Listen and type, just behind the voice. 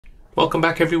Welcome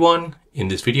back everyone. In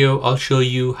this video, I'll show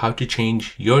you how to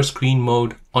change your screen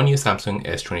mode on your Samsung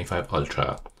S25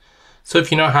 Ultra. So if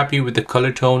you're not happy with the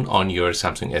color tone on your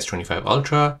Samsung S25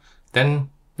 Ultra, then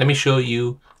let me show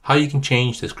you how you can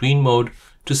change the screen mode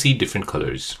to see different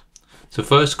colors. So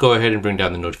first, go ahead and bring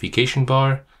down the notification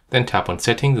bar, then tap on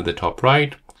settings at the top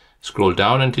right, scroll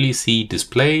down until you see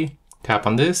display, tap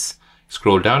on this,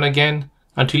 scroll down again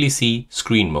until you see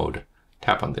screen mode,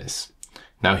 tap on this.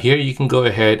 Now here you can go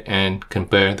ahead and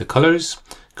compare the colors.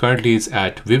 Currently it's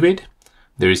at vivid.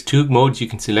 There is two modes you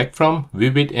can select from,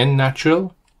 vivid and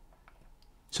natural.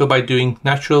 So by doing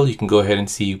natural, you can go ahead and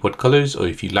see what colors, or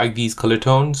if you like these color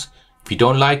tones. If you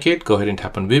don't like it, go ahead and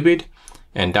tap on vivid.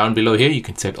 And down below here, you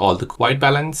can set all the white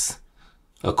balance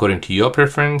according to your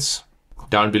preference.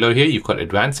 Down below here, you've got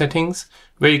advanced settings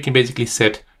where you can basically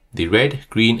set the red,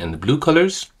 green, and the blue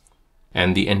colors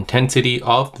and the intensity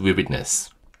of the vividness.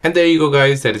 And there you go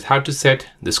guys, that is how to set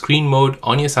the screen mode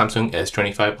on your Samsung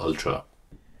S25 Ultra.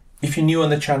 If you're new on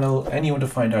the channel and you want to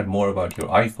find out more about your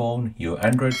iPhone, your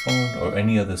Android phone, or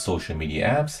any other social media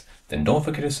apps, then don't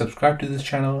forget to subscribe to this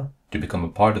channel to become a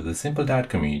part of the Simple Dad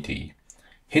community.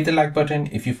 Hit the like button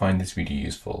if you find this video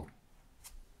useful.